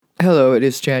Hello, it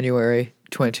is January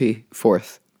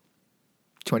 24th,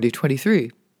 2023,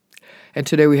 and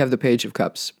today we have the Page of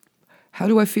Cups. How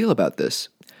do I feel about this?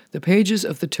 The pages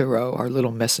of the tarot are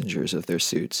little messengers of their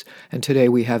suits, and today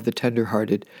we have the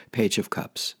tender-hearted Page of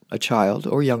Cups, a child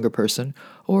or younger person,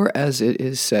 or as it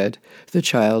is said, the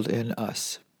child in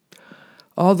us.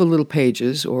 All the little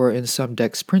pages, or in some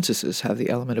decks princesses, have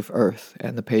the element of earth,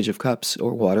 and the Page of Cups,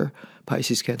 or water,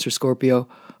 Pisces, Cancer, Scorpio,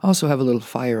 also have a little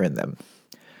fire in them.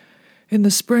 In the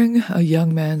spring, a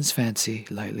young man's fancy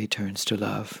lightly turns to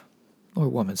love. Or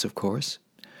woman's, of course.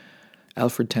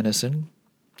 Alfred Tennyson.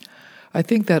 I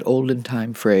think that olden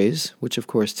time phrase, which of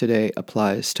course today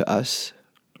applies to us,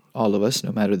 all of us,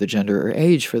 no matter the gender or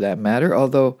age for that matter,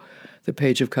 although the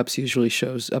Page of Cups usually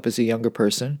shows up as a younger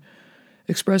person,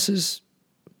 expresses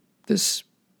this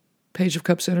Page of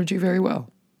Cups energy very well.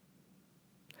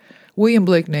 William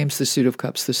Blake names the suit of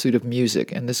cups the suit of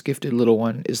music, and this gifted little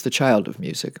one is the child of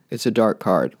music. It's a dark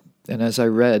card, and as I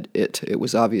read it, it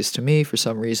was obvious to me for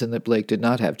some reason that Blake did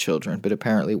not have children, but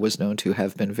apparently was known to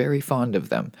have been very fond of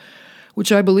them,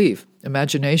 which I believe.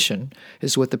 Imagination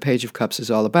is what the Page of Cups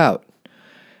is all about,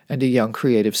 and a young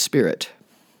creative spirit.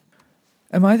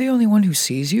 Am I the only one who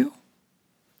sees you?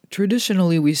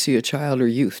 Traditionally, we see a child or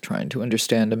youth trying to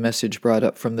understand a message brought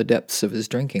up from the depths of his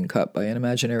drinking cup by an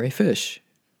imaginary fish,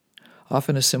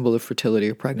 often a symbol of fertility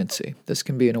or pregnancy. This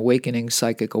can be an awakening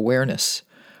psychic awareness,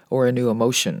 or a new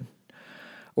emotion,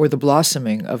 or the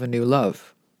blossoming of a new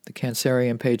love. The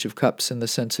Cancerian Page of Cups and the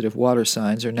sensitive water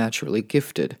signs are naturally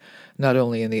gifted, not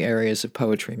only in the areas of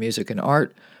poetry, music, and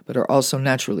art, but are also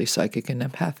naturally psychic and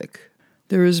empathic.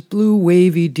 There is blue,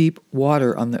 wavy, deep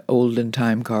water on the olden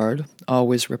time card,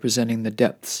 always representing the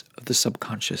depths of the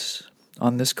subconscious.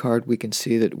 On this card, we can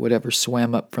see that whatever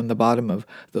swam up from the bottom of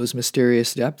those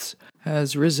mysterious depths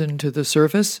has risen to the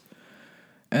surface,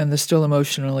 and the still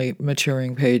emotionally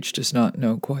maturing page does not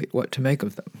know quite what to make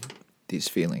of them. These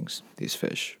feelings, these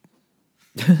fish,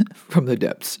 from the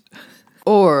depths.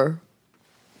 Or,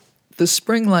 the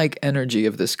spring-like energy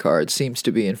of this card seems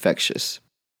to be infectious.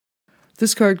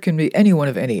 This card can be anyone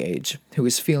of any age who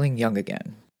is feeling young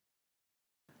again.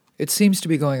 It seems to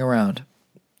be going around.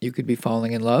 You could be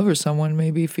falling in love, or someone may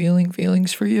be feeling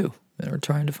feelings for you and are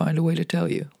trying to find a way to tell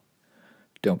you.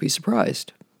 Don't be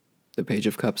surprised. The Page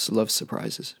of Cups loves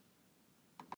surprises.